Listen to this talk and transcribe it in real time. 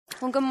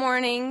Well, good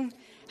morning.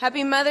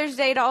 Happy Mother's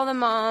Day to all the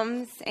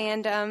moms,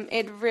 and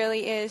it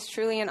really is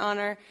truly an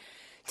honor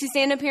to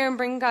stand up here and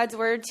bring God's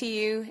word to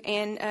you.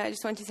 And I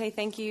just want to say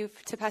thank you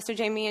to Pastor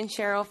Jamie and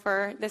Cheryl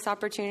for this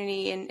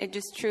opportunity, and it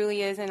just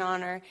truly is an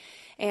honor.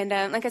 And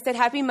like I said,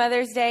 happy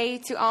Mother's Day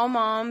to all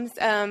moms.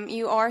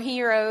 You are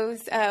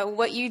heroes.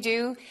 What you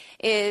do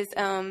is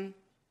doesn't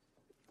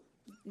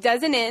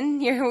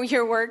end.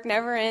 Your work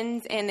never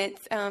ends, and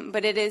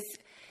but it is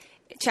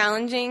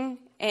challenging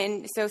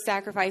and so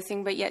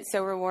sacrificing, but yet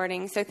so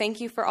rewarding. So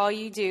thank you for all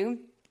you do.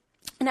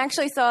 And I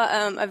actually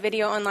saw a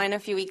video online a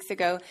few weeks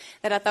ago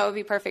that I thought would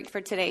be perfect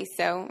for today.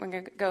 So we're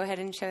going to go ahead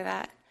and show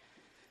that.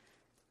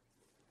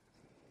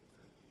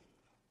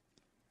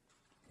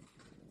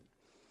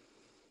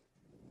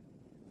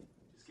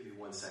 Just give me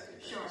 1 second.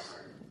 Sure.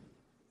 Sorry.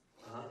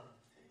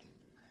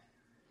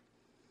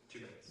 2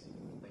 minutes.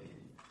 Thank you.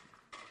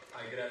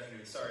 Hi, good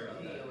afternoon. Sorry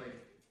about that.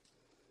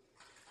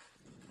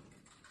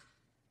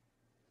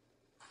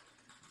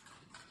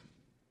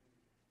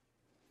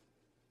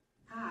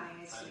 Hi,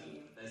 nice to meet you.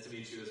 Nice to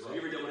meet you as well. Have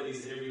you ever done one of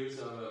these interviews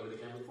over the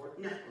camera before?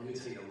 No. Let me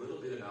tell you a little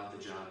bit about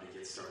the job to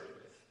get started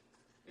with.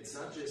 It's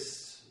not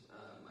just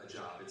a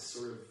job. It's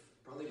sort of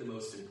probably the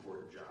most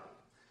important job.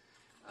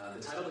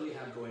 The title that we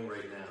have going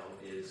right now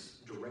is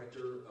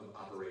Director of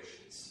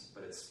Operations,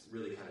 but it's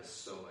really kind of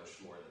so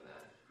much more than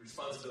that.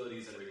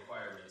 Responsibilities and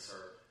requirements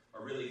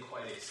are really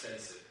quite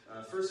extensive.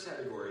 First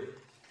category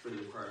for the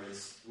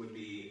requirements would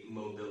be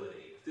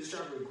mobility. This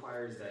job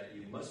requires that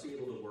you must be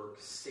able to work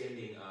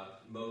standing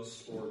up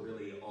most or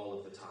really all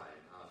of the time.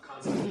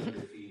 Constantly on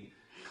your feet,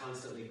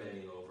 constantly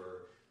bending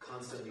over,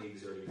 constantly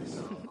exerting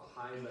yourself, a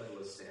high level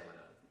of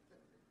stamina.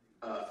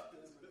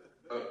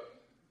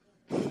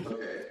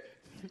 Okay.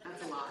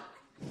 That's a lot.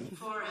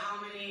 For how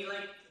many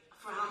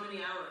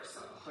hours?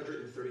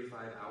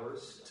 135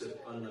 hours to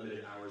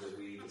unlimited hours a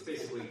week. It's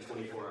basically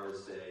 24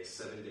 hours a day,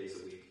 7 days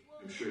a week.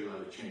 I'm sure you'll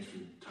have a chance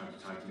from time to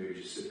time to maybe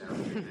just sit down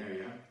here and there,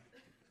 yeah?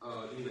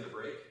 You mean like a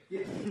break?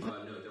 Yeah.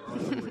 No, there are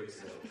no breaks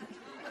though.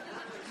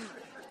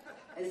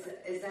 Is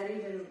that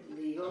even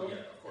legal? Yeah,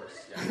 of course.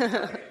 Yeah.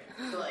 Okay.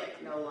 So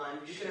like no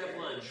lunch? You can have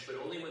lunch, but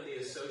only when the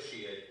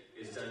associate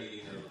is done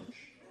eating their lunch.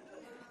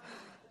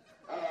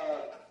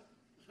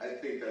 I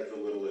think that's a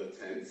little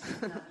intense.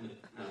 No.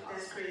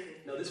 That's crazy.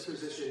 Now, this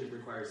position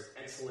requires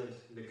excellent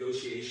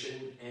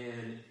negotiation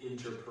and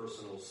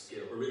interpersonal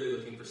skill. We're really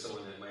looking for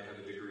someone that might have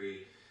a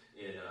degree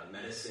in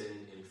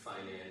medicine, in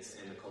finance,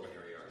 and the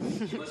culinary arts.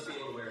 You must be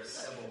able to wear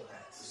several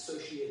hats.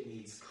 Associate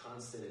needs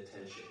constant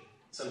attention.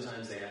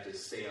 Sometimes they have to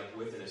stay up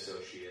with an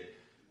associate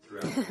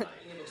throughout the night.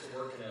 Being able to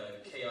work in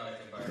a chaotic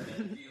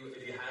environment. If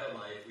you had a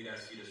life, we'd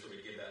ask you to sort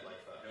of give that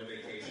life up. No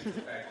vacations. In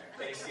fact,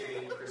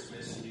 Thanksgiving,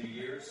 Christmas, New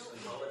Year's, and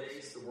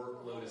holidays, the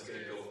workload is going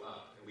to go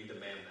up, and we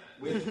demand that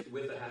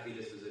with a happy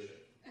disposition.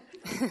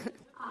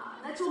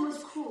 That's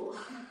almost cruel.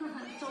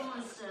 It's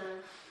almost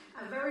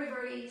a very,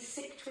 very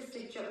sick,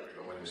 twisted joke.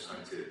 But when there's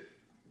time to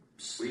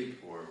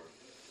sleep or...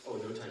 Oh,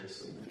 no time to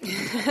sleep.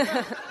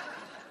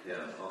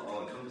 Yeah,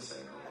 all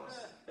encompassing almost.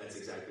 That's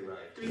exactly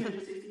right.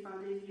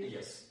 365 days a year?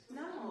 Yes.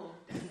 No.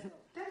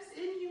 That's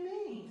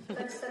inhumane.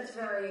 That's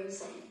very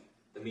insane.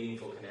 The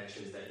meaningful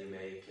connections that you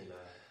make and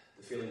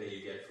the feeling that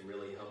you get from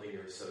really helping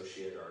your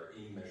associate are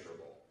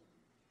immeasurable.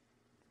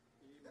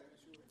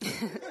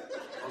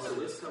 Also,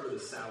 let's cover the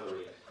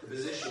salary. The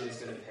position is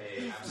going to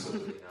pay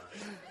absolutely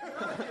nothing.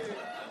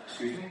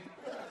 Excuse me?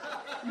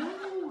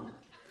 No.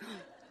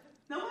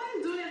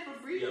 Nobody's doing it for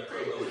free. Yeah,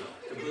 pro bono.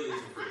 Completely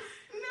for free.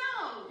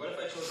 No. What if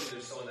I told you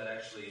there's someone that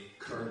actually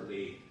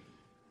currently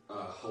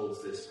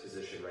holds this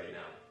position right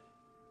now?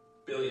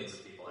 Billions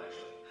of people,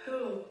 actually.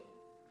 Who?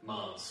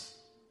 Moms.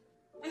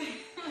 Yeah.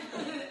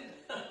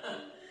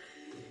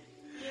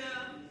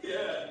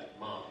 Yeah.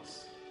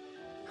 Moms.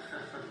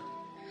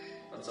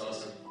 That's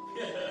awesome.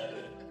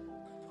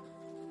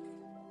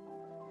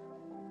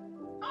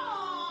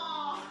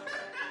 Oh.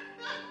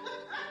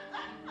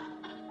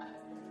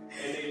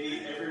 And they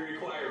meet every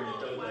requirement,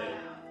 don't they?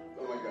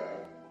 Oh my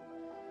god.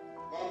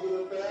 Moms are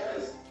the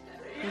best.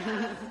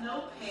 Yeah. No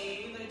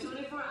pay. They're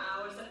 24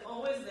 hours. They're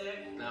always there.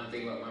 Now I'm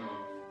thinking about my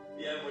mom.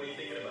 Yeah, what are you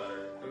thinking about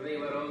her? I'm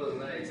thinking about all those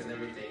nights and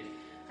everything.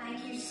 Thank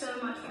you so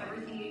much for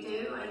everything you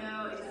do. I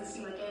know it doesn't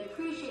seem like I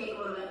appreciate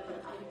all of it,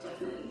 but I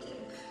definitely do.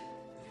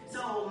 So,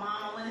 Mom,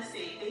 I want to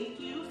say thank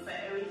you for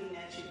everything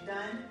that you've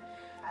done.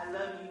 I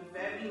love you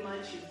very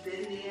much. You've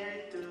been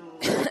there through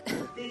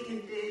thick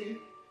and thin.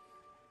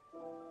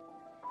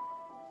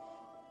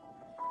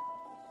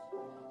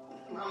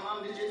 My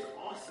mom is just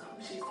awesome.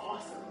 She's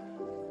awesome.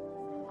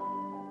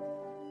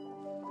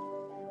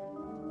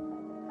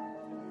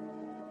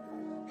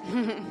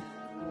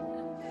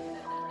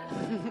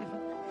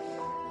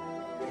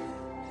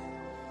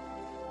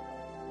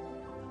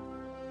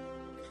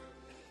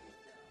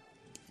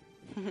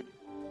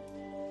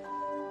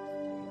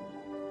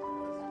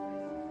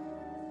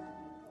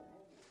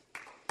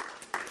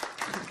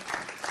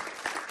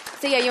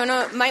 So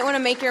yeah, might want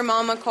to make your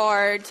mom a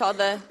card to all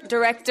the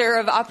director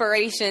of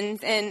operations.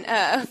 And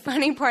a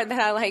funny part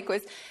that I like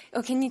was,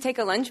 oh, can you take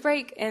a lunch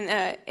break?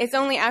 And it's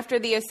only after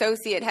the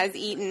associate has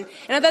eaten.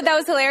 And I thought that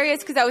was hilarious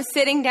because I was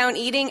sitting down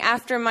eating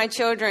after my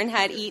children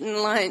had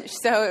eaten lunch.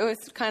 So it was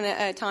kind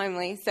of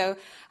timely. So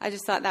I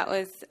just thought that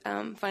was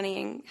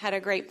funny and had a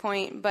great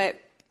point. But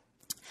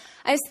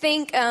I just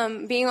think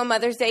being on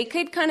Mother's Day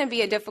could kind of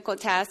be a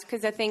difficult task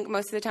because I think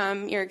most of the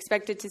time you're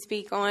expected to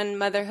speak on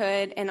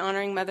motherhood and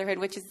honoring motherhood,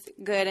 which is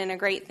good and a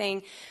great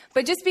thing.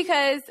 But just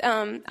because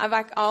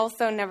I've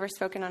also never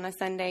spoken on a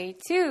Sunday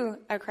to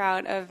a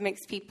crowd of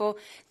mixed people,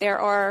 there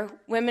are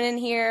women in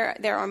here,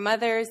 there are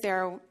mothers,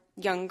 there are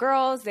young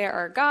girls, there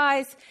are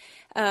guys,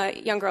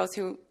 young girls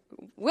who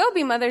will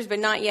be mothers, but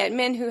not yet,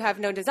 men who have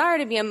no desire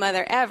to be a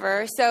mother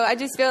ever. So I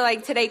just feel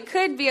like today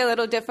could be a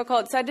little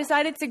difficult. So I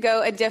decided to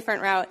go a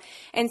different route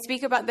and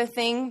speak about the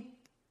thing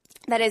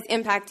that has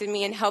impacted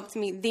me and helped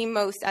me the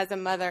most as a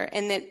mother.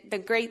 And the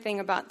great thing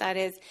about that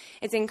is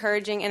it's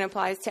encouraging and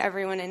applies to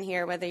everyone in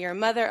here, whether you're a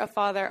mother, a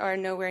father, or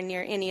nowhere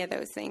near any of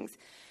those things.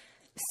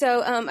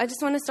 So I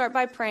just want to start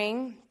by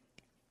praying.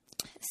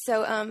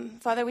 So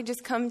Father, we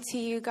just come to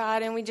you,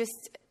 God, and I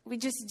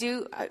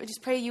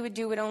just pray you would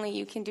do what only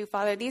you can do,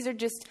 Father. These are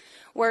just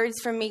words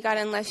from me, God,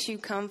 unless you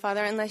come,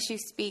 Father, unless you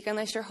speak,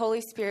 unless your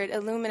Holy Spirit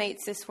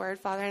illuminates this word,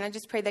 Father. And I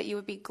just pray that you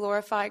would be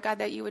glorified, God,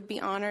 that you would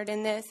be honored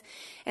in this,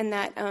 and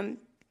that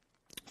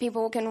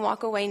people can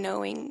walk away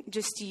knowing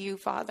just you,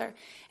 Father.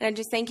 And I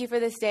just thank you for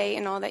this day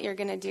and all that you're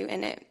going to do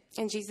in it.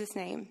 In Jesus'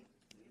 name,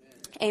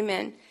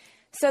 amen.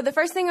 So the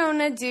first thing I want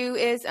to do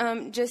is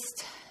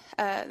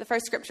the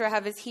first scripture I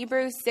have is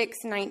Hebrews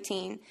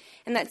 6:19,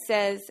 and that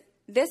says,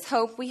 "This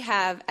hope we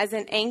have as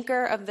an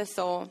anchor of the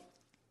soul,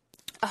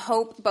 a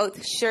hope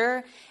both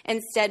sure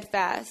and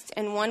steadfast,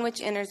 and one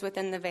which enters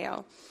within the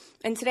veil."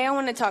 And today I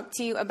want to talk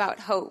to you about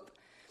hope.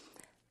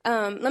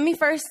 Let me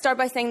first start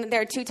by saying that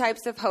there are two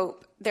types of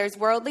hope. There's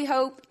worldly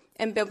hope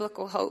and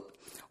biblical hope.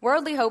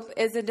 Worldly hope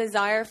is a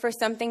desire for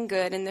something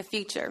good in the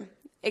future.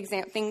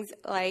 Things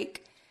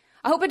like,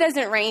 I hope it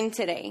doesn't rain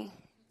today,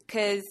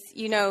 because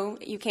you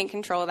can't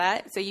control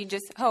that. So you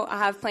just, I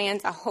have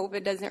plans. I hope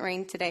it doesn't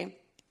rain today.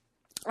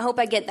 I hope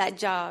I get that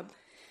job.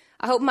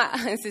 I hope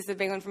this is a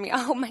big one for me. I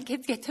hope my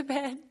kids get to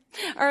bed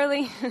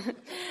early.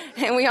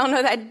 And we all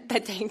know that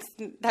takes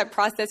that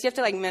process. You have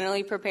to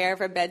mentally prepare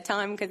for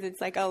bedtime because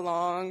it's a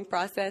long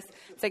process.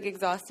 It's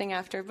exhausting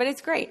after, but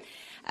it's great.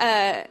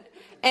 And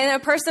a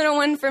personal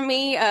one for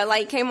me,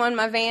 light came on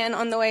my van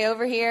on the way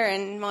over here,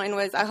 and mine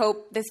was, I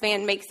hope this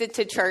van makes it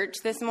to church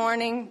this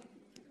morning.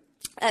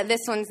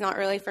 This one's not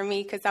really for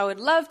me because I would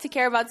love to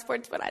care about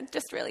sports, but I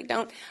just really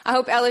don't. I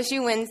hope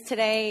LSU wins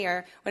today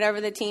or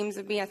whatever the teams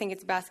would be. I think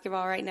it's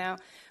basketball right now.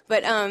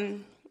 But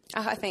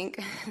I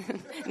think,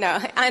 no,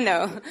 I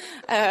know.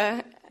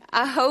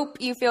 I hope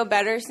you feel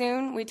better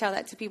soon. We tell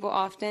that to people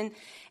often.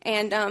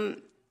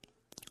 And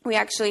we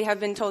actually have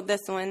been told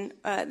this one,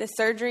 the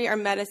surgery or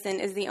medicine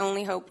is the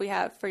only hope we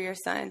have for your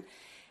son.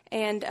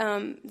 And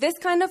this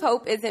kind of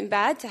hope isn't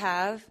bad to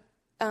have.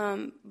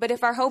 But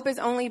if our hope is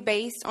only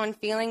based on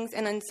feelings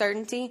and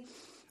uncertainty,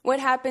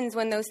 what happens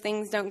when those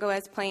things don't go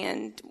as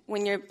planned,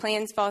 when your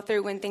plans fall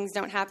through, when things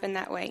don't happen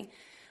that way?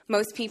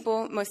 Most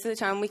people, most of the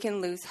time, we can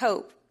lose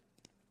hope.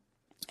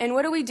 And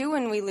what do we do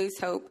when we lose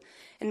hope?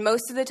 And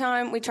most of the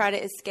time, we try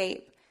to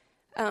escape.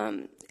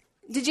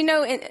 Did you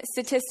know,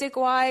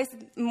 statistic-wise,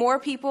 more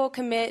people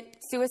commit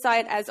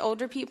suicide as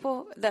older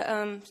people?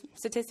 The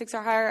statistics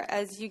are higher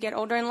as you get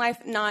older in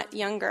life, not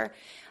younger.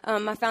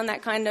 I found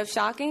that kind of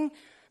shocking.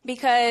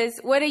 Because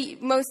what do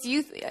most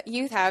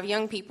youth have,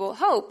 young people?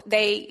 Hope.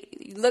 They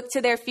look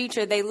to their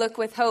future. They look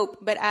with hope.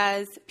 But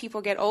as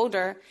people get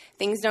older,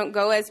 things don't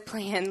go as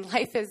planned.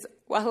 Life is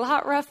a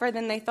lot rougher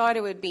than they thought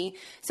it would be.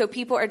 So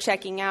people are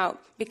checking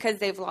out because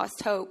they've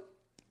lost hope.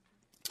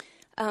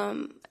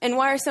 And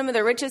why are some of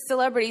the richest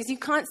celebrities, you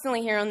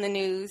constantly hear on the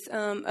news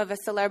of a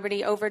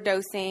celebrity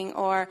overdosing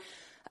or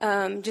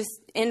just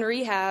in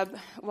rehab?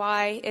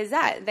 Why is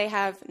that? They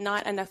have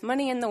not enough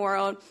money in the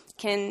world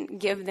can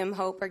give them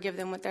hope or give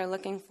them what they're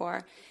looking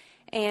for.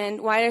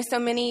 And why do so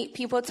many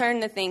people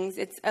turn to things?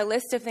 It's a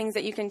list of things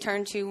that you can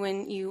turn to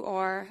when you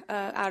are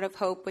out of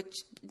hope, which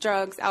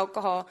drugs,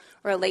 alcohol,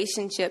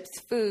 relationships,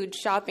 food,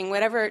 shopping,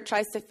 whatever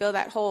tries to fill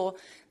that hole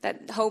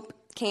that hope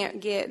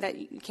can't get, that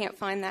you can't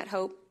find that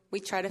hope. We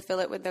try to fill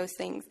it with those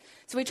things.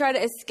 So we try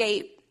to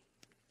escape.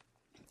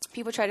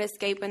 People try to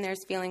escape when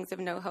there's feelings of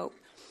no hope.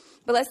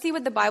 But let's see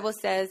what the Bible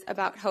says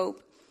about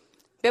hope.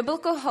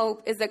 Biblical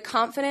hope is a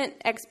confident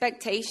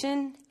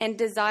expectation and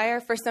desire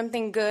for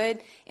something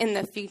good in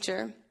the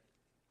future.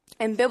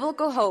 And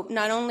biblical hope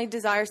not only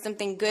desires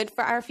something good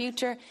for our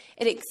future,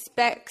 it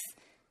expects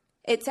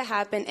it to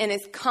happen and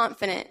is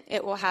confident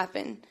it will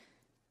happen.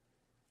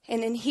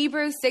 And in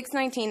Hebrews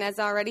 6:19, as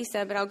I already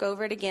said, but I'll go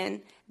over it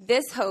again,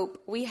 this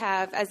hope we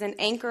have as an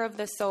anchor of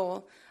the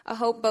soul, a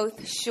hope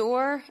both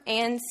sure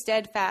and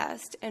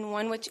steadfast, and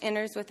one which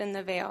enters within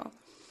the veil.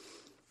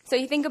 So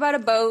you think about a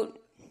boat.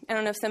 I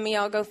don't know if some of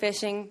y'all go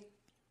fishing,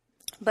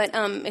 but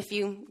if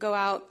you go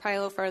out probably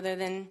a little further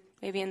than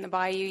maybe in the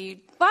bayou.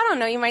 Well, I don't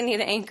know. You might need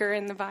an anchor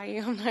in the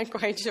bayou. I'm not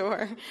quite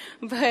sure.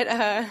 But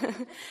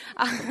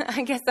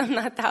I guess I'm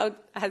not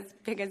as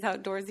big as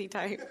outdoorsy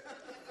type.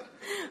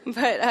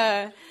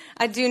 But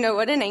I do know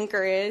what an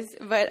anchor is.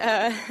 But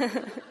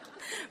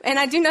and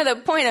I do know the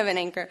point of an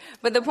anchor.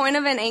 But the point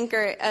of an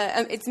anchor,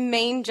 its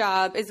main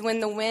job is when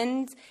the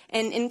winds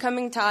and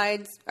incoming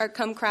tides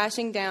come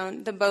crashing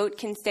down, the boat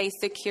can stay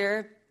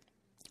secure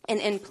and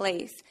in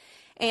place.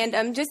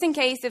 And just in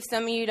case, if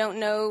some of you don't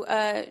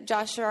know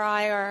Josh or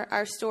I or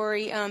our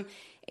story,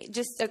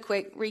 just a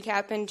quick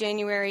recap. In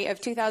January of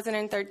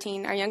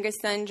 2013, our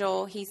youngest son,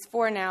 Joel, he's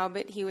 4 now,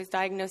 but he was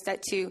diagnosed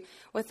at 2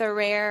 with a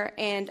rare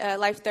and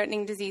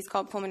life-threatening disease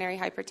called pulmonary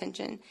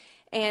hypertension.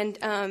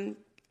 And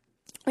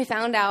we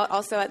found out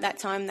also at that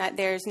time that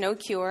there's no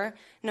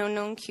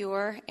known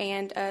cure,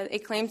 and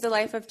it claims the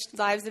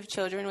lives of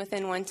children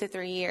within 1 to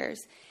 3 years.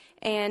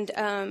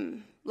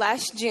 And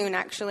last June,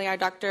 actually, our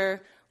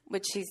doctor,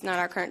 which he's not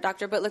our current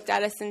doctor, but looked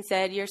at us and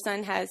said, your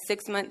son has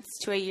 6 months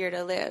to a year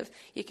to live.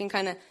 You can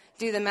kind of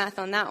do the math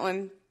on that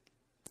one.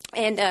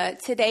 And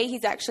today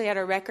he's actually at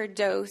a record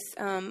dose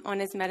on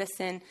his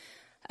medicine,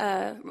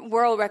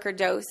 world record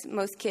dose.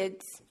 Most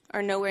kids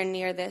are nowhere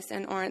near this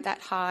and aren't that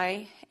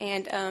high.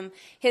 And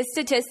his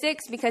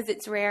statistics, because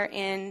it's rare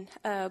in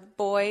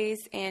boys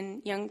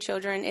and young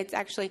children, it's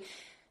actually,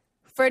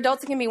 for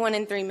adults it can be 1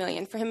 in 3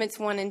 million. For him it's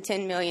 1 in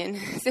 10 million.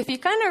 So if you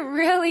kind of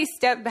really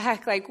step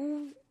back, like,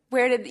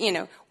 where did,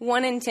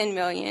 1 in 10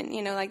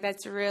 million, like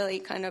that's really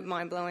kind of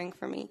mind-blowing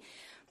for me.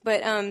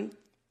 But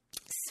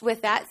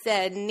with that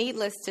said,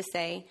 needless to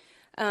say,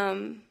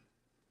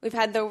 we've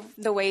had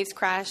the waves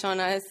crash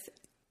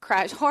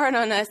hard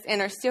on us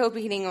and are still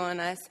beating on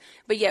us,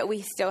 but yet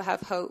we still have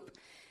hope.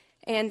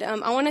 And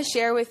I want to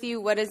share with you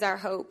what is our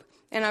hope.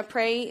 And I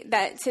pray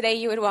that today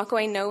you would walk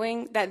away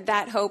knowing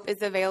that hope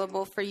is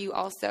available for you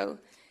also.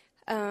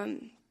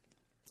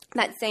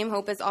 That same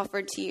hope is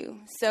offered to you.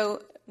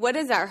 So what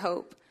is our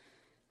hope?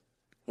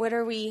 What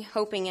are we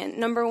hoping in?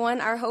 Number 1,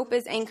 our hope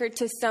is anchored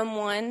to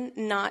someone,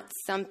 not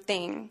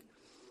something.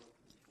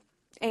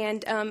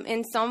 And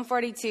in Psalm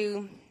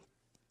 42,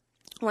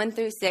 1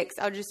 through 6,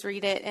 I'll just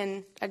read it,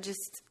 and I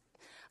just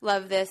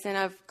love this, and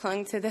I've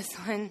clung to this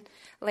one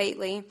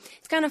lately.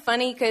 It's kind of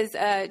funny because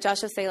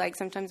Josh will say, like,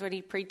 sometimes when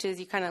he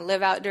preaches, you kind of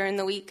live out during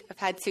the week. I've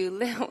had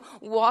to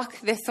walk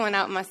this one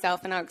out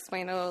myself, and I'll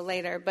explain a little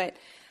later. But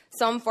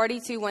Psalm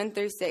 42, 1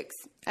 through 6,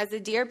 as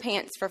a deer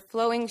pants for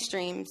flowing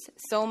streams,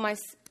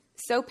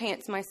 so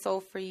pants my soul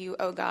for you,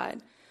 O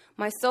God.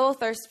 My soul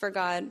thirsts for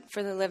God,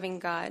 for the living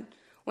God.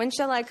 When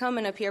shall I come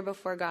and appear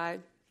before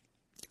God?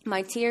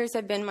 My tears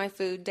have been my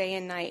food day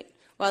and night,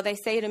 while they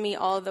say to me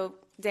all the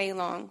day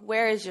long,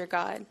 where is your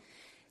God?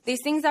 These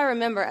things I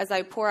remember as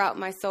I pour out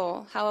my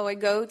soul, how I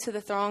go to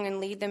the throng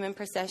and lead them in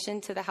procession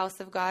to the house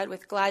of God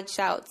with glad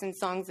shouts and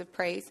songs of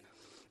praise,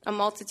 a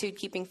multitude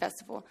keeping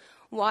festival.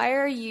 Why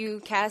are you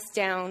cast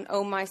down,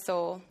 O my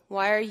soul?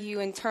 Why are you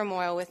in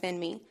turmoil within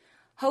me?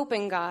 Hope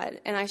in God,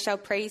 and I shall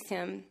praise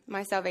him,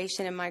 my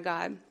salvation and my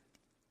God.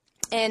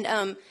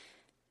 And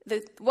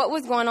what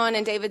was going on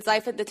in David's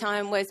life at the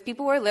time was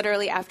people were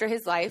literally after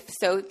his life.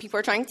 So people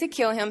were trying to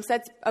kill him. So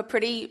that's a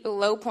pretty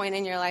low point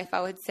in your life, I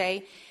would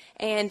say.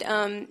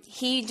 And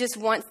he just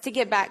wants to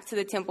get back to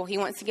the temple. He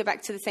wants to get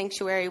back to the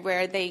sanctuary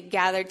where they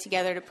gathered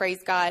together to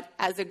praise God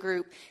as a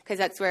group, because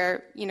that's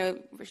where,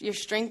 you're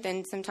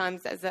strengthened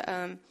sometimes as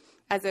a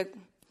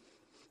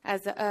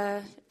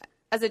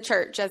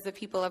church, as the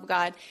people of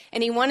God.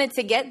 And he wanted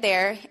to get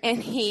there,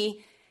 and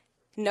he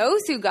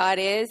knows who God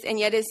is, and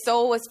yet his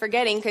soul was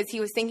forgetting because he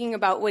was thinking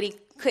about what he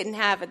couldn't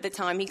have at the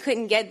time. He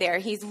couldn't get there.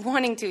 He's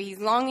wanting to, he's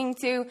longing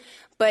to,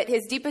 but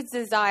his deepest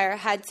desire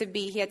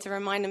he had to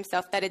remind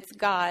himself that it's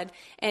God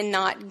and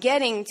not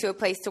getting to a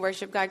place to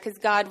worship God, because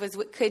God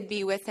could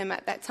be with him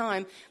at that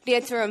time. But he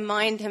had to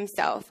remind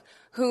himself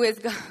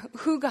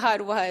who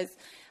God was,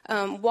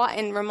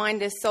 and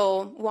remind his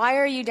soul, why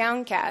are you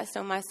downcast,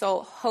 O my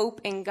soul? Hope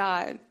in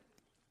God.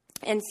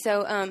 And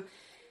so,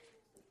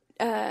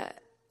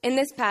 in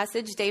this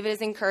passage, David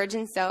is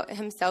encouraging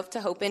himself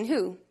to hope in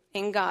who?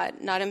 In God,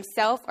 not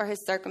himself or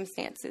his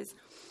circumstances.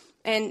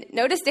 And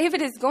notice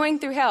David is going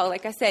through hell.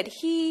 Like I said,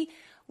 he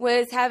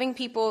was having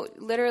people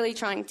literally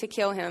trying to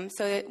kill him.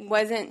 So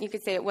you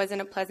could say it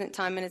wasn't a pleasant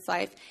time in his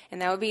life.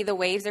 And that would be the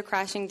waves are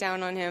crashing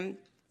down on him.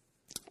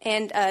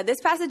 And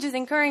this passage is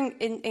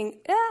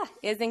encouraging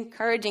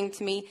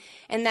to me.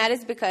 And that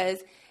is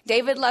because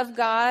David loved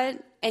God,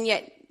 and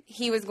yet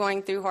he was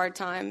going through hard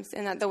times,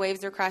 and that the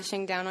waves were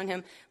crashing down on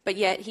him, but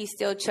yet he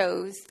still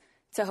chose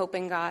to hope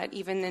in God,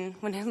 even then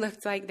when it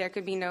looked like there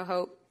could be no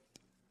hope.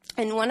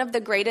 And one of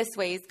the greatest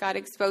ways God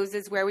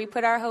exposes where we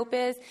put our hope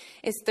is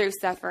through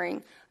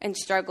suffering and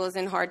struggles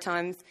and hard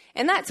times.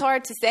 And that's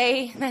hard to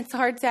say, that's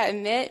hard to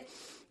admit,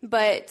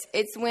 but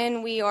it's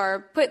when we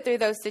are put through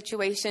those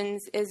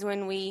situations is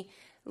when we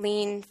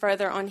lean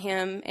further on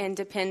him and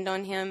depend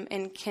on him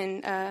and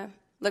can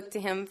look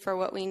to him for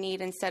what we need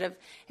instead of,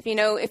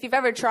 if you've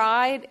ever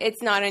tried,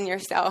 it's not in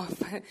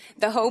yourself.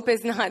 The hope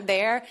is not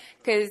there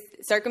because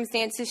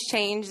circumstances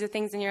change, the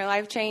things in your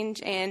life change.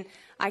 And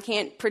I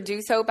can't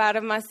produce hope out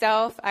of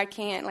myself. I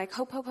can't like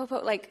hope.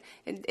 Like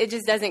it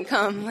just doesn't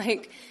come.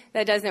 Like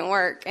that doesn't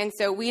work. And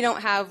so we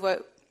don't have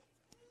what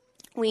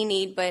we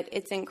need, but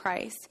it's in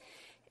Christ.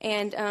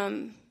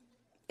 And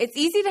it's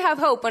easy to have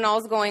hope when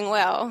all's going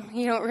well.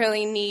 You don't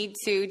really need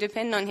to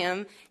depend on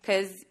him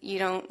because you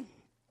don't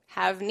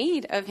have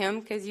need of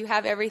him because you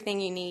have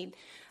everything you need.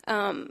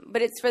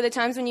 But it's for the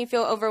times when you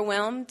feel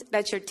overwhelmed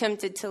that you're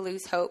tempted to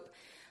lose hope,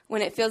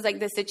 when it feels like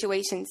the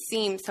situation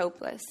seems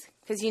hopeless.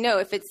 Because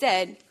if it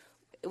said,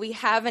 we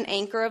have an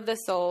anchor of the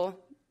soul,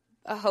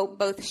 a hope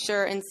both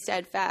sure and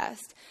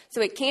steadfast.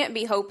 So it can't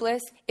be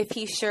hopeless if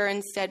he's sure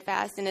and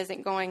steadfast and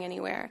isn't going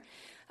anywhere.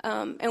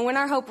 And when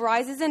our hope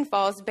rises and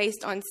falls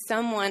based on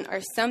someone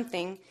or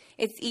something,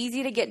 it's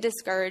easy to get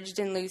discouraged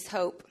and lose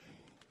hope.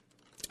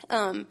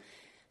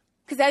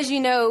 Because as you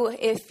know,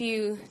 if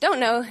you don't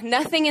know,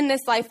 nothing in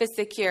this life is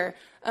secure.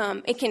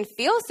 It can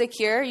feel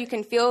secure. You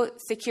can feel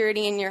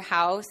security in your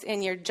house,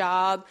 in your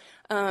job,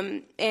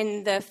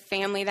 in the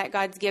family that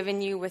God's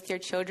given you with your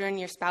children,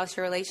 your spouse,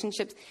 your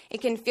relationships.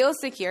 It can feel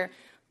secure,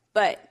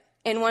 but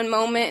in one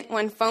moment,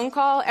 one phone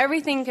call,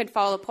 everything could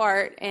fall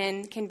apart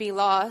and can be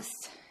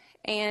lost.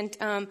 And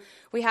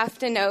we have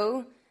to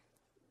know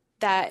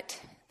that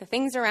the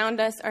things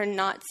around us are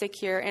not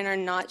secure and are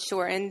not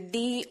sure. And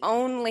the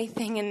only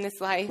thing in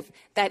this life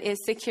that is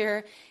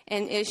secure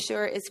and is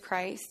sure is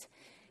Christ.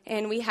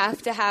 And we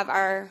have to have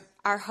our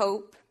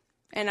hope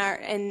and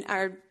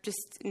our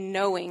just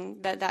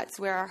knowing that that's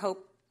where our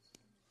hope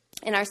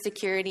and our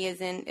security is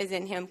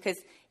in him, because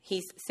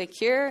he's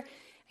secure,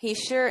 he's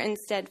sure and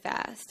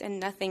steadfast, and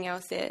nothing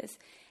else is.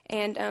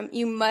 And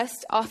you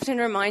must often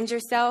remind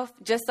yourself,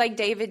 just like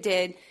David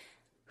did,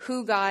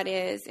 who God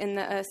is in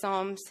the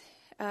Psalms,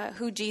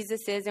 who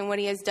Jesus is and what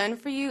he has done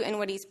for you and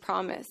what he's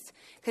promised.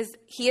 Because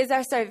he is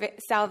our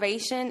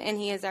salvation and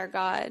he is our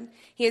God.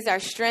 He is our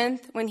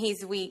strength when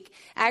he's weak.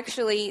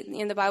 Actually,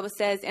 in the Bible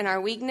says, in our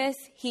weakness,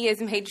 he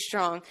is made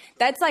strong.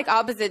 That's like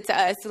opposite to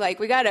us. Like,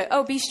 we got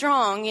to, be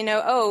strong,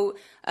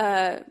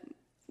 try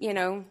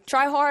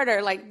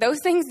harder. Like, those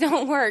things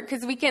don't work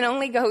because we can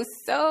only go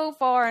so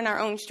far in our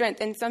own strength.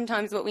 And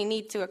sometimes what we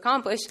need to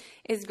accomplish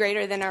is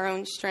greater than our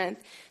own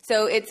strength.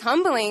 So it's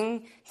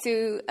humbling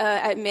to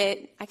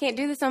admit, I can't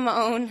do this on my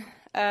own.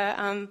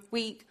 I'm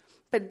weak.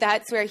 But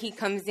that's where he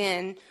comes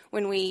in,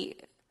 when we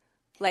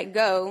let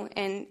go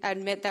and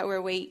admit that we're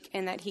weak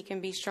and that he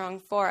can be strong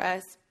for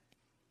us.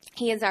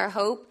 He is our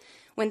hope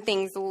when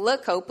things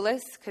look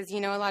hopeless, because, a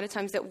lot of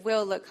times it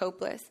will look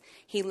hopeless.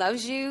 He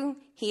loves you,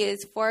 he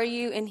is for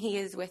you, and he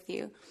is with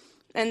you.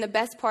 And the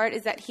best part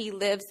is that he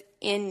lives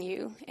in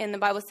you. And the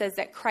Bible says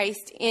that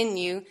Christ in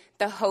you,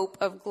 the hope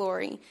of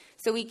glory.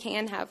 So we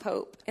can have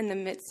hope in the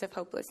midst of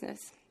hopelessness.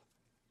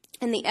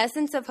 And the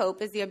essence of hope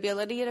is the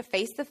ability to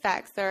face the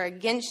facts that are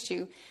against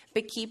you,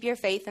 but keep your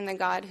faith in the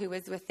God who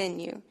is within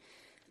you.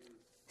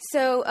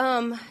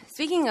 So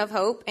speaking of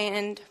hope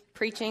and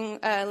preaching,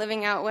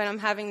 living out what I'm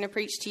having to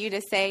preach to you, to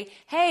say,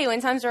 hey,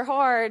 when times are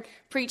hard,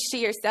 preach to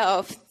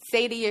yourself,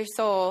 say to your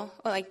soul,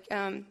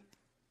 to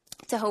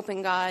hope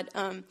in God.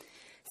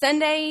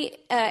 Sunday,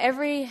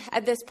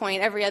 at this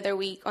point, every other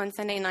week on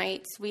Sunday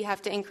nights, we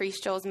have to increase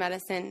Joel's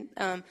medicine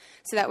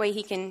so that way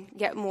he can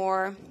get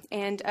more,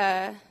 and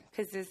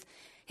because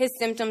his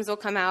symptoms will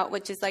come out,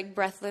 which is like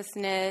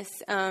breathlessness,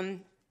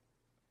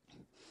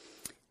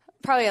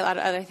 probably a lot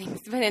of other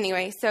things. But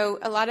anyway, so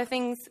a lot of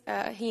things,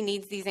 he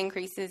needs these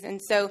increases.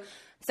 And so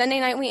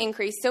Sunday night we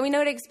increase. So we know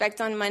what to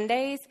expect on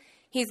Mondays.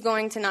 He's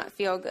going to not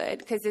feel good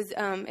because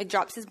it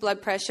drops his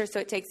blood pressure, so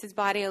it takes his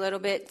body a little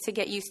bit to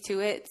get used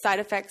to it. Side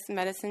effects,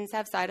 medicines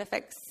have side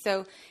effects.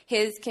 So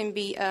his can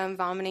be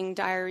vomiting,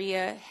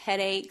 diarrhea,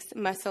 headaches,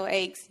 muscle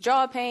aches,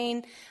 jaw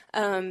pain.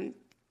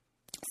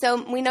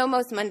 So we know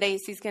most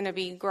Mondays he's going to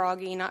be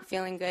groggy, not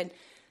feeling good.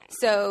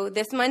 So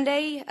this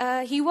Monday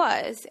he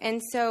was.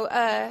 And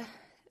so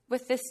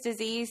with this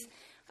disease,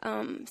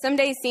 some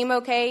days seem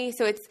okay.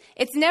 So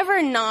it's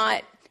never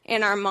not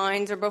in our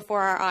minds or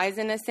before our eyes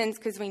in a sense,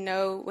 because we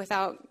know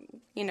without,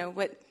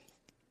 what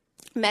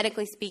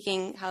medically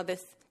speaking, how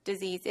this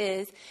disease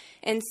is.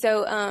 And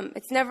so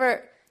it's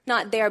never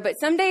not there. But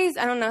some days,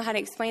 I don't know how to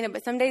explain it,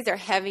 but some days are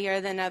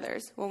heavier than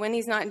others. Well, when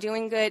he's not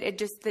doing good,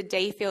 the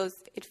day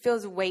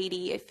feels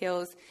weighty. It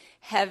feels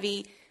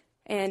heavy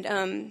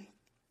and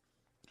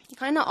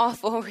kind of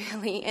awful,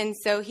 really. And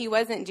so he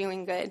wasn't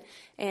doing good,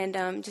 and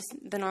just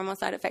the normal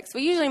side effects.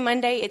 Well, usually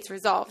Monday it's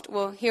resolved.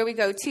 Well, here we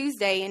go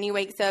Tuesday, and he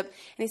wakes up and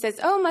he says,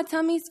 "Oh, my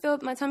tummy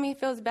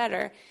feels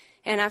better."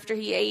 And after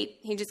he ate,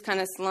 he just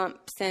kind of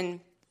slumps, and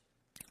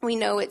we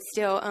know it's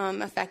still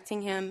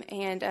affecting him.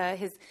 And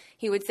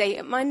he would say,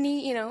 "My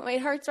knee,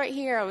 it hurts right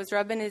here." I was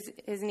rubbing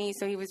his knee,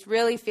 so he was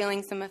really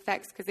feeling some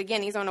effects because,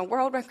 again, he's on a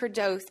world record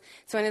dose.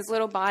 So in his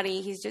little body,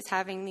 he's just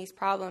having these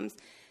problems.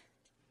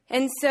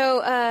 And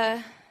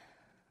so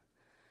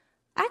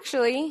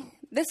Actually,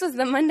 this was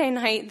the Monday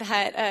night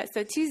that,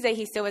 so Tuesday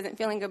he still wasn't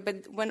feeling good,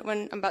 but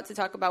when I'm about to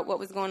talk about what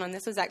was going on,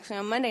 this was actually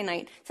on Monday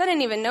night. So I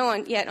didn't even know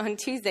yet on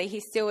Tuesday he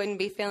still wouldn't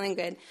be feeling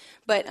good.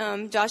 But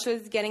Josh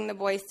was getting the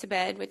boys to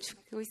bed, which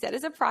we said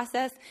is a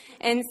process.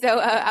 And so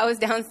I was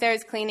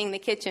downstairs cleaning the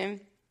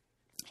kitchen.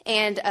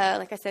 And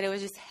like I said, it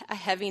was just a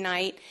heavy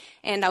night.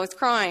 And I was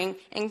crying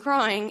and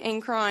crying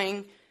and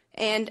crying.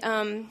 And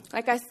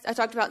like I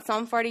talked about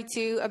Psalm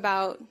 42,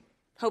 about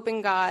hope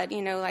in God,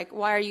 like,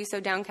 why are you so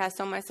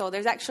downcast, on my soul?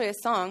 There's actually a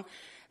song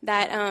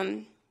that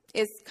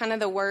is kind of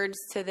the words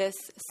to this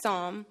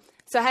psalm.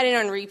 So I had it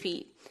on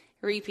repeat.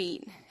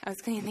 I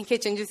was cleaning the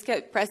kitchen, just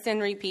kept pressing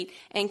repeat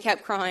and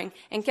kept crying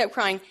and kept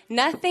crying.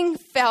 Nothing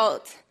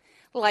felt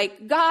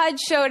like God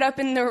showed up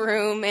in the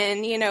room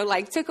and,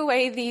 like took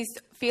away these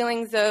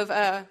feelings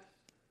of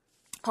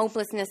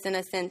hopelessness in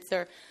a sense,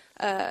 or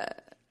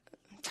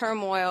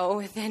turmoil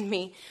within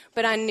me.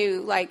 But I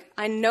knew,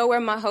 I know where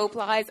my hope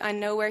lies. I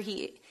know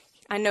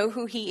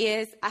who he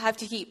is. I have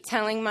to keep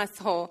telling my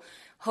soul,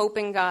 hope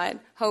in God,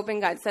 hope in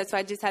God. So that's why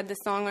I just had the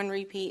song on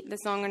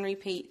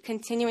repeat,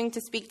 continuing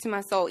to speak to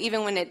my soul,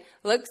 even when it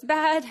looks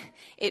bad,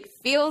 it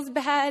feels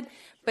bad,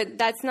 but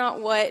that's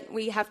not what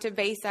we have to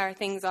base our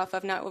things off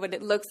of, not what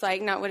it looks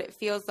like, not what it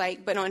feels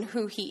like, but on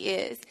who he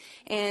is.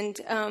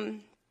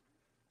 And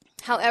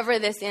however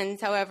this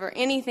ends, however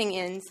anything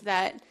ends,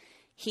 that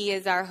he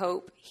is our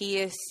hope. He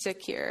is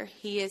secure.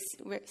 He is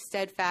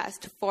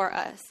steadfast for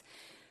us.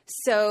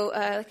 So,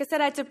 like I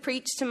said, I had to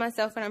preach to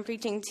myself, and I'm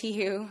preaching to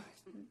you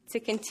to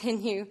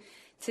continue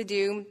to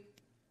do.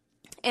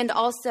 And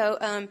also,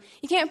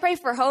 you can't pray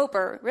for hope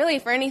or really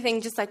for anything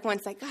just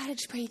once. God, I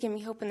just pray you give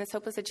me hope in this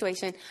hopeless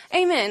situation.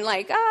 Amen.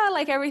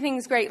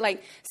 Everything's great.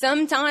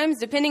 Sometimes,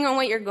 depending on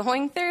what you're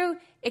going through,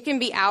 it can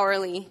be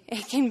hourly.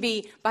 It can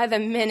be by the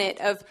minute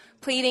of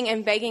pleading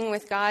and begging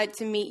with God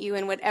to meet you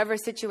in whatever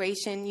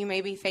situation you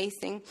may be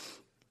facing.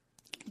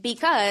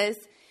 Because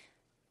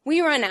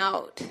we run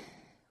out.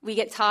 We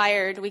get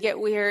tired. We get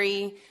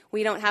weary.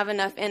 We don't have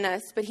enough in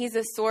us. But he's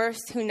a source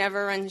who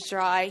never runs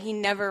dry. He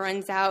never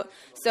runs out.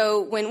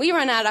 So when we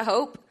run out of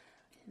hope,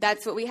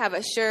 that's what we have,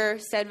 a sure,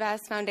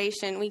 steadfast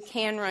foundation. We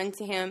can run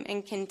to him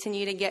and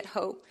continue to get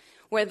hope.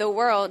 Where the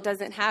world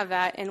doesn't have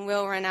that, and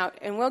will run out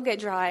and will get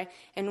dry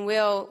and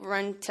will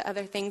run to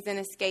other things and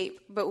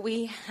escape. But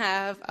we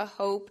have a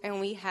hope,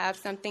 and we have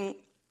something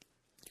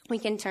we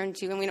can turn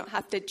to, and we don't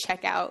have to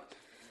check out.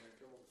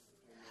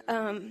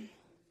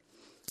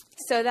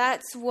 So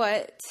that's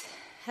what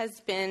has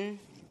been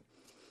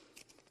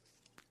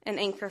an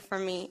anchor for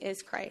me,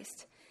 is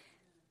Christ.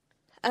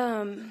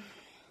 The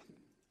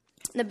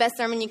best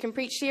sermon you can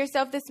preach to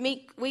yourself this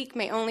week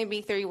may only be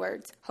 3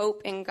 words: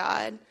 hope in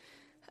God.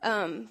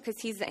 Because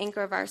he's the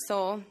anchor of our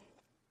soul.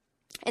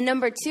 And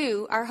number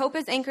 2, our hope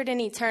is anchored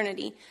in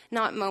eternity,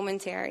 not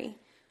momentary.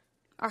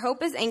 Our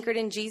hope is anchored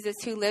in Jesus,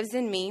 who lives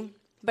in me,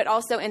 but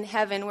also in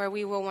heaven, where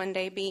we will one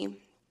day be.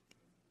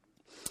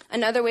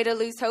 Another way to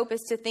lose hope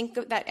is to think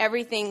that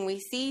everything we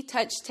see,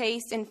 touch,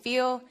 taste, and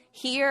feel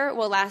here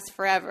will last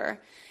forever.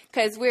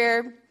 Because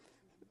we're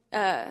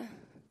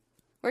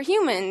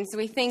humans.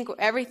 We think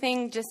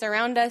everything just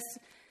around us.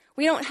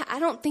 I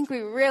don't think we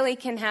really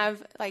can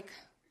have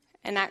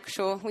an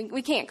actual,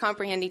 we can't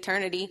comprehend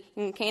eternity.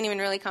 We can't even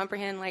really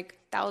comprehend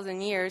 1,000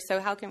 years. So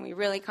how can we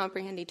really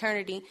comprehend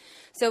eternity?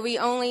 So we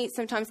only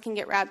sometimes can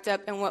get wrapped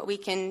up in what we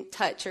can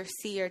touch or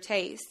see or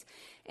taste.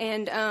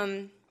 And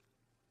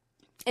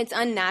it's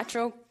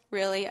unnatural,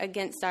 really,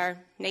 against our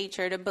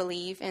nature to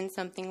believe in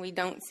something we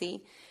don't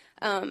see.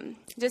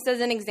 Just as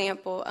an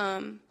example,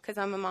 because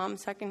I'm a mom,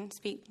 so I can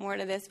speak more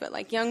to this,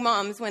 but young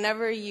moms,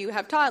 whenever you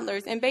have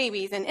toddlers and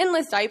babies and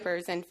endless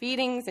diapers and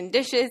feedings and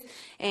dishes,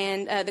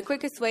 and the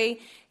quickest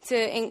way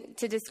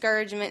to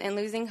discouragement and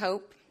losing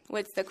hope,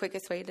 what's the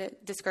quickest way to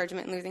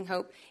discouragement and losing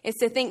hope, is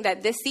to think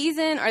that this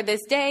season or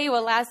this day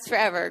will last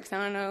forever. Because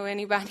I don't know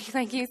anybody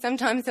like you,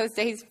 sometimes those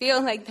days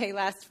feel like they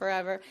last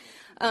forever.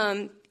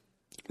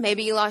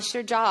 Maybe you lost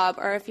your job,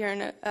 or if you're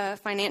in a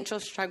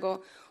financial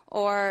struggle,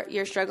 or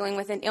you're struggling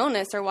with an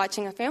illness, or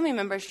watching a family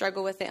member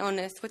struggle with the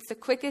illness. What's the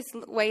quickest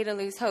way to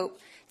lose hope?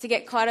 To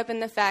get caught up in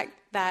the fact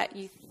that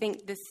you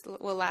think this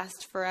will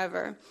last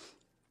forever.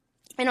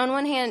 And on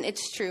one hand,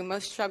 it's true.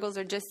 Most struggles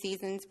are just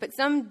seasons, but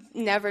some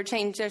never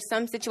change. There's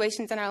some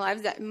situations in our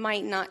lives that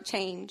might not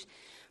change,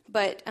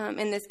 but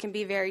and this can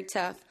be very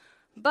tough.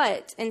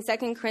 But in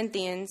 2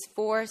 Corinthians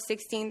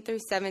 4:16 through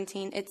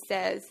 17, it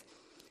says,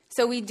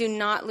 "So we do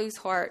not lose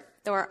heart,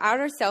 though our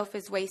outer self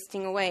is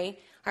wasting away.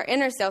 Our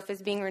inner self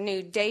is being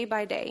renewed day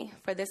by day,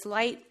 for this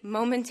light,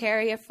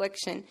 momentary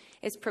affliction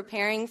is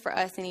preparing for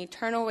us an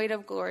eternal weight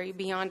of glory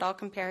beyond all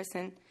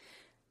comparison."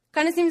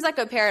 Kind of seems like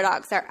a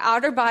paradox. Our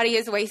outer body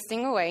is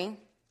wasting away.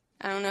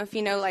 I don't know if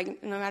you know,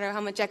 no matter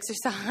how much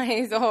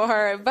exercise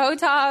or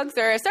Botox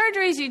or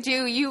surgeries you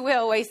do, you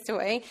will waste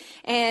away.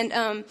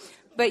 And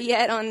but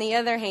yet, on the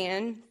other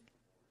hand,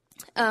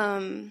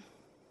 our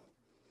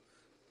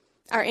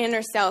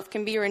inner self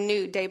can be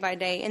renewed day by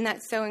day, and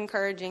that's so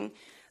encouraging.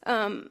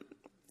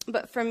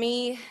 But for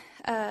me,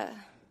 a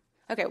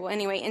Okay, well,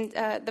 anyway, in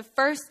the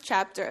first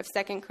chapter of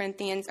 2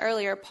 Corinthians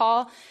earlier,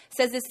 Paul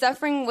says his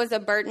suffering was a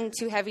burden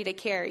too heavy to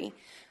carry.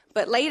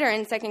 But later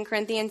in 2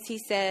 Corinthians, he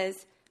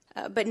says,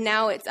 but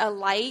now it's a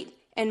light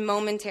and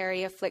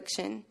momentary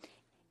affliction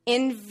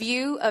in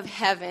view of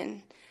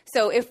heaven.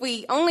 So if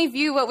we only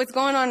view what was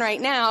going on right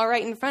now,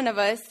 right in front of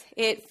us,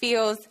 it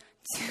feels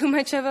too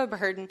much of a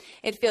burden.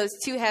 It feels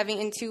too heavy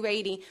and too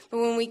weighty. But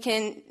when we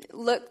can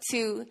look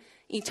to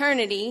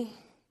eternity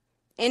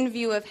in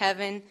view of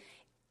heaven,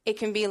 it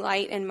can be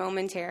light and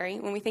momentary.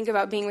 When we think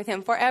about being with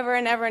him forever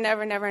and ever and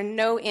ever and ever,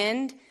 no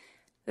end,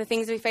 the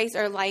things we face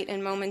are light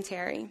and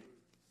momentary.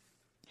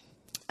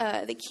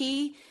 The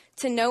key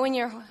is to know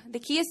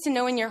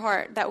in your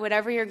heart that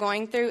whatever you're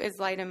going through is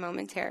light and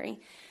momentary.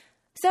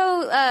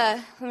 So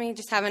let me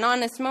just have an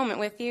honest moment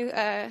with you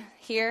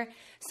here.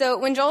 So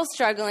when Joel's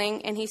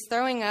struggling and he's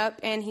throwing up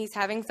and he's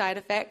having side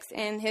effects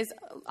and his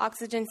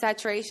oxygen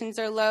saturations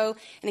are low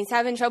and he's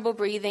having trouble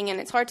breathing and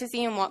it's hard to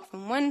see him walk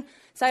from one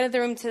side of the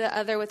room to the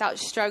other without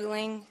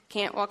struggling,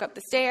 can't walk up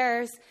the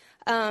stairs.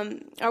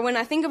 Or when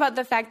I think about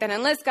the fact that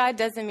unless God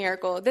does a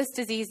miracle, this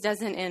disease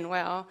doesn't end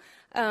well.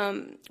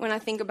 When I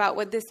think about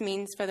what this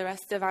means for the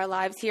rest of our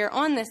lives here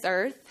on this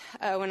earth,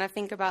 when I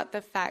think about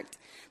the fact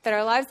that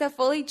our lives have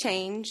fully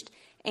changed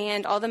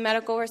and all the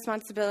medical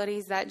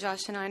responsibilities that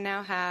Josh and I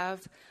now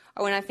have,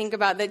 or when I think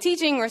about the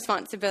teaching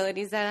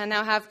responsibilities that I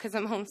now have because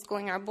I'm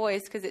homeschooling our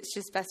boys because it's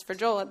just best for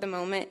Joel at the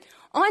moment,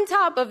 on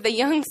top of the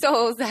young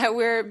souls that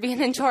we're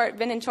been in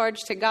charge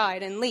to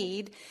guide and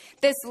lead,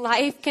 this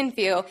life can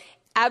feel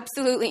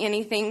absolutely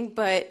anything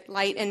but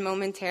light and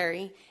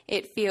momentary.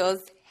 It feels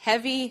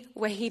heavy,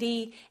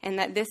 weighty, and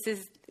that this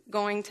is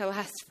going to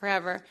last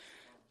forever.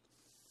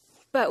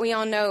 But we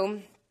all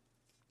know,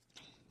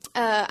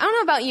 I don't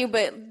know about you,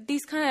 but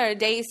these kind of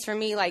days for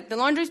me, like the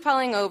laundry's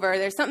piling over,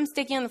 there's something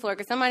sticky on the floor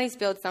because somebody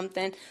spilled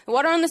something, the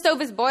water on the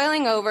stove is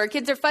boiling over,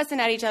 kids are fussing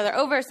at each other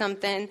over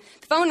something,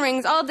 the phone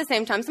rings all at the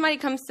same time, somebody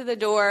comes to the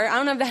door. I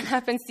don't know if that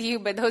happens to you,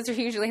 but those are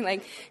usually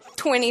like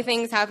 20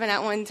 things happen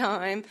at one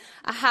time.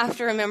 I have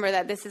to remember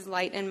that this is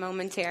light and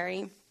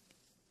momentary.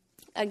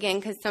 Again,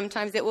 because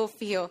sometimes it will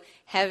feel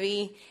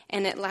heavy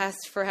and it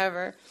lasts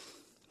forever.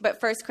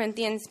 But 1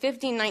 Corinthians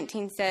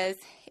 15:19 says,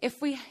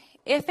 If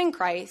in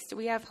Christ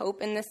we have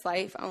hope in this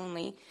life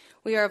only,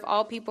 we are of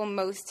all people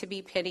most to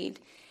die pitied.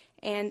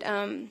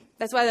 And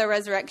that's why the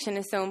resurrection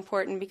is so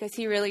important, because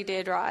he really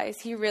did rise.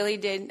 He really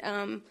did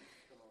die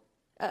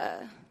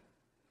for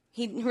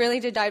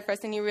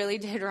us, and he really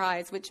did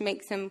rise, which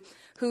makes him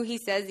who he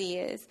says he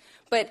is.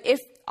 But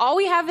if all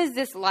we have is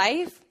this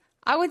life,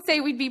 I would say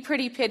we'd be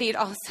pretty pitied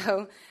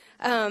also.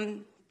 I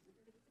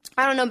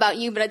don't know about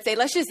you, but I'd say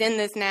let's just end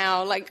this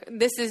now. Like,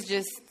 this is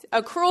just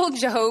a cruel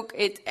joke.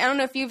 I don't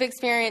know if you've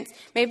experienced,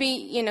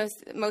 maybe,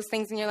 most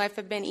things in your life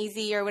have been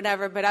easy or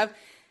whatever, but I've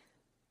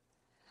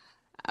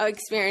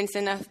experienced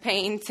enough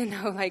pain to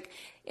know, like,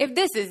 if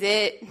this is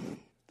it,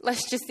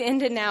 let's just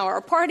end it now or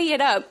party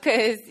it up,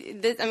 because,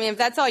 if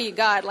that's all you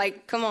got,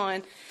 like, come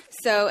on.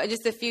 So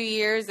just a few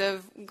years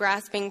of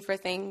grasping for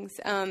things.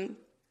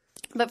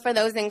 But for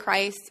those in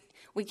Christ,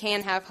 we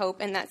can have hope,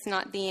 and that's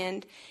not the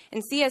end.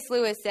 And C.S.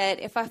 Lewis said,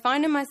 if I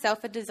find in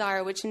myself a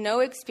desire which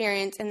no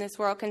experience in this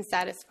world can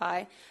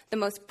satisfy, the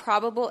most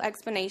probable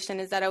explanation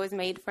is that I was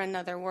made for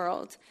another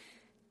world.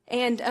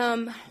 And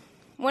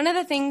one of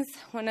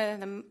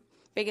the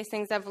biggest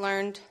things I've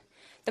learned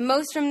the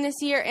most from this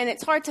year, and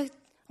it's hard to,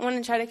 I want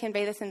to try to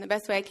convey this in the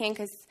best way I can,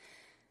 because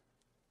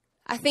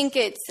I think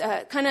it's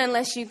kind of,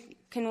 unless you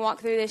can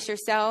walk through this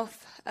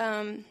yourself,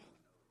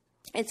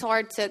 it's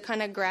hard to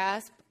kind of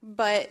grasp,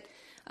 but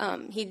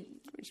he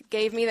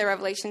gave me the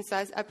revelation,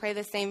 so I pray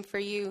the same for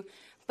you.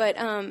 But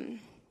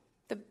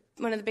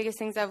one of the biggest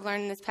things I've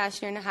learned in this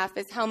past year and a half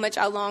is how much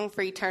I long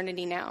for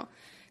eternity now.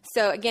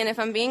 So again, if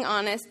I'm being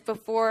honest,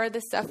 before the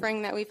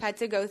suffering that we've had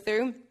to go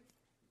through,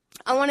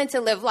 I wanted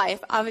to live life.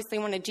 Obviously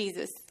wanted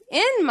Jesus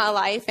in my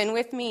life and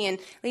with me and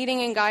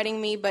leading and guiding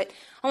me, but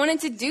I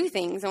wanted to do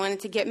things. I wanted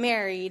to get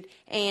married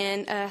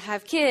and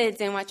have kids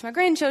and watch my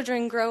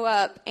grandchildren grow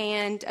up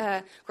and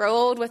grow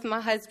old with my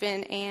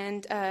husband,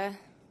 and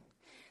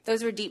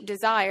those were deep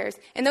desires.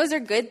 And those are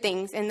good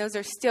things, and those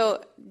are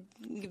still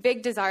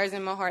big desires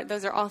in my heart.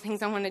 Those are all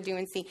things I want to do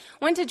and see.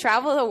 I want to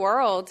travel the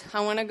world.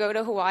 I want to go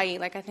to Hawaii.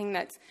 Like, I think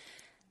that's,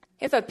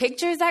 if a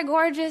picture is that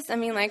gorgeous,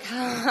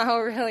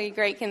 how really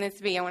great can this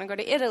be? I want to go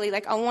to Italy.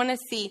 Like, I want to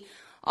see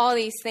all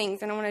these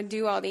things, and I want to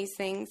do all these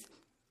things.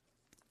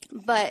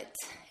 But,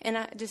 and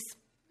I just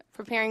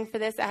preparing for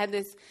this, I had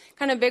this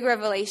kind of big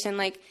revelation,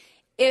 like,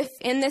 if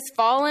in this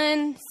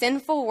fallen,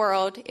 sinful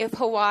world, if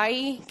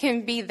Hawaii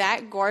can be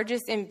that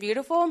gorgeous and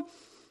beautiful,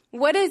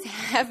 what is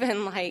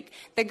heaven like?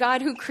 The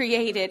God who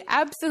created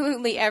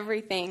absolutely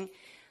everything.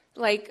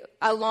 Like,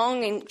 I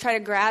long and try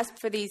to grasp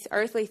for these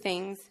earthly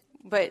things,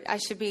 but I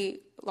should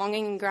be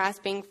longing and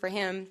grasping for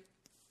him,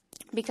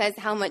 because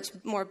how much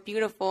more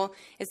beautiful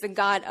is the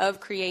God of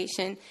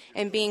creation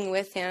and being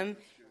with him.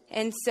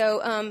 And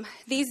so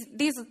these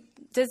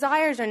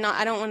desires are not,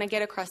 I don't want to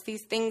get across.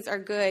 These things are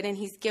good, and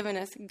he's given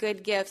us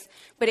good gifts,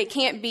 but it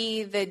can't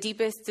be the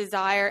deepest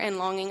desire and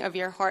longing of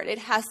your heart. It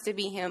has to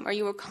be him, or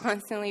you will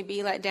constantly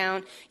be let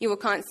down. You will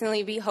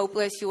constantly be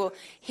hopeless. You will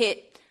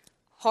hit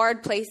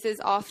hard places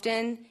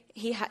often.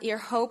 Your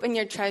hope and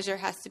your treasure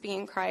has to be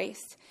in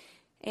Christ,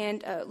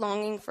 and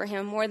longing for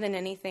him more than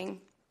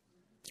anything.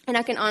 And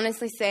I can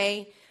honestly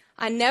say,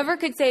 I never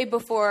could say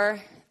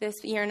before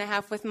this year and a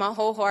half with my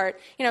whole heart.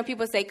 You know,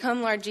 people say,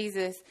 come, Lord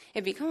Jesus.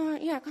 It'd be, come,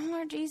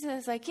 Lord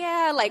Jesus. Like,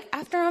 yeah, like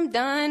after I'm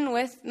done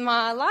with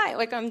my life,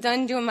 like I'm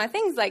done doing my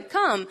things, like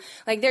come.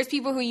 Like there's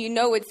people who you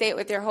know would say it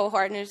with their whole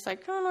heart and it's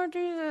like, come, Lord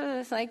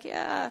Jesus. Like,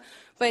 yeah.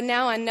 But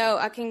now I know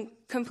I can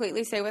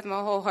completely say with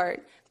my whole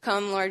heart,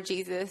 come, Lord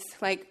Jesus.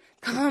 Like,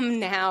 come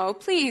now.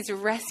 Please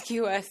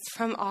rescue us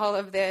from all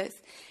of this.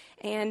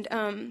 And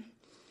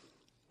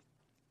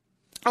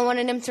I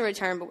wanted him to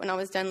return, but when I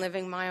was done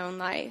living my own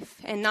life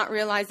and not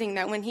realizing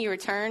that when he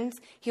returns,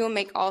 he will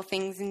make all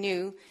things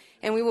new.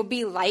 And we will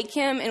be like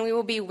him and we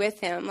will be with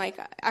him. Like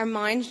our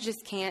minds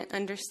just can't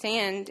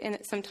understand, and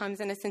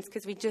sometimes in a sense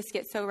because we just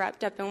get so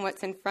wrapped up in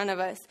what's in front of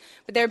us.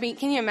 But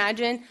can you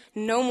imagine?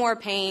 No more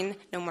pain,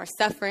 no more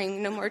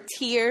suffering, no more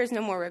tears,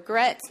 no more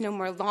regrets, no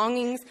more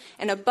longings.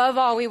 And above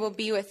all, we will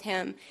be with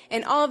him.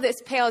 And all of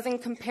this pales in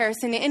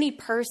comparison to any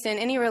person,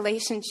 any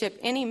relationship,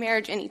 any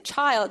marriage, any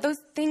child. Those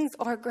things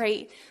are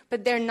great,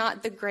 but they're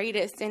not the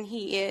greatest, and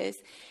he is.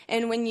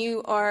 And when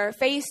you are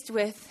faced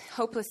with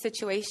hopeless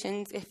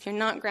situations, if you're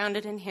not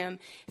grounded in him,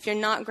 if you're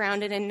not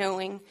grounded in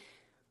knowing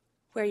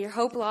where your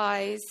hope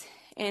lies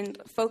and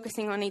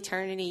focusing on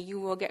eternity, you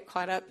will get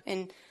caught up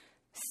and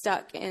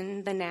stuck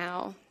in the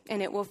now,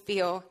 and it will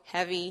feel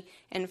heavy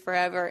and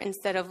forever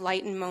instead of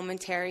light and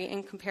momentary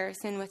in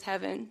comparison with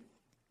heaven.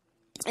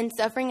 And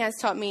suffering has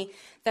taught me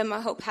that my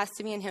hope has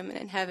to be in him and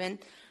in heaven.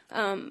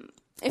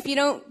 If you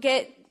don't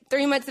get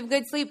 3 months of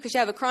good sleep because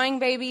you have a crying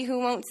baby who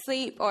won't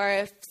sleep, or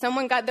if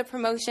someone got the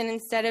promotion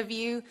instead of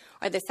you,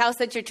 or this house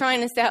that you're trying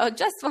to sell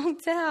just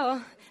won't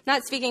sell,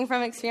 not speaking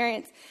from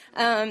experience,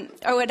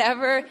 or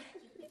whatever,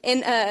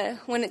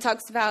 when it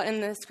talks about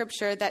in the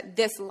scripture that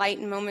this light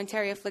and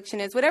momentary affliction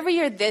is, whatever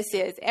your this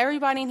is,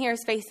 everybody in here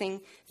is facing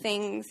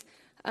things,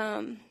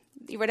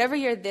 whatever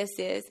your this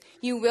is,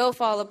 you will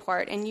fall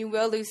apart and you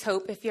will lose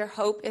hope if your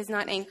hope is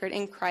not anchored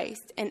in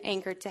Christ and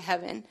anchored to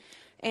heaven.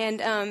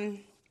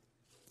 And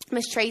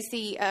Miss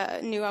Tracy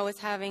knew I was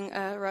having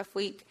a rough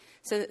week.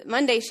 So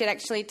Monday she had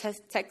actually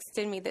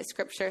texted me this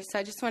scripture. So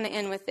I just want to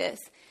end with this.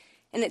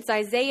 And it's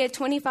Isaiah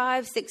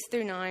 25,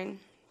 6-9.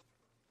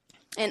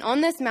 And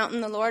on this mountain,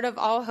 the Lord of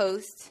all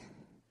hosts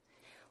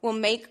will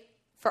make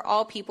for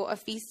all people a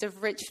feast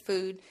of rich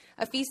food,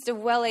 a feast of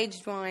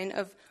well-aged wine,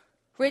 of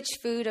rich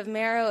food, of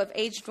marrow, of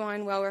aged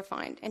wine, well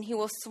refined. And he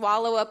will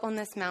swallow up on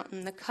this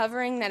mountain the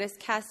covering that is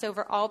cast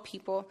over all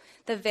people,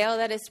 the veil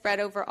that is spread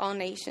over all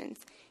nations.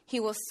 He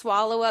will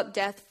swallow up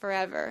death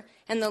forever,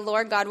 and the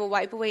Lord God will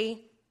wipe away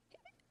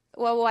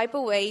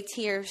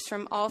tears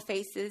from all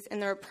faces,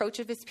 and the reproach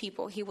of his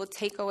people he will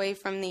take away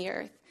from the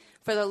earth.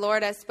 For the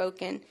Lord has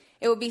spoken.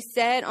 It will be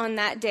said on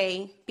that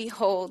day,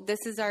 behold,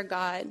 this is our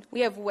God.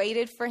 We have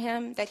waited for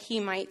him that he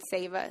might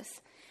save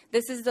us.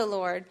 This is the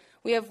Lord.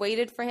 We have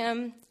waited for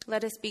him.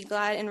 Let us be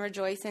glad and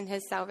rejoice in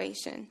his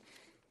salvation.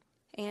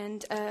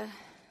 And like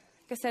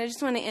I said, I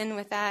just want to end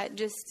with that,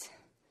 just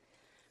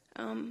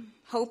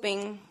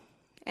hoping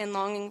and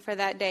longing for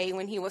that day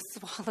when he will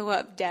swallow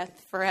up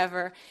death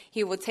forever.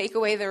 He will take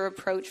away the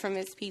reproach from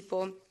his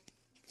people.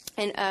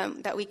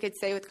 And that we could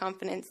say with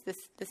confidence,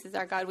 this is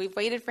our God. We've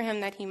waited for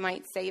him that he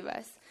might save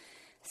us.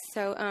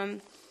 So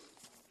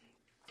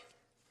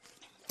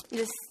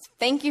just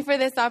thank you for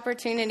this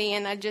opportunity.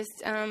 And I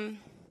just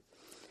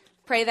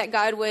pray that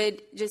God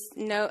would just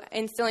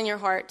instill in your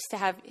hearts to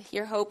have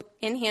your hope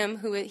in him,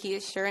 who he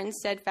is sure and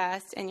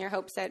steadfast, and your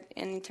hope set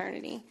in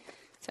eternity.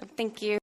 So thank you.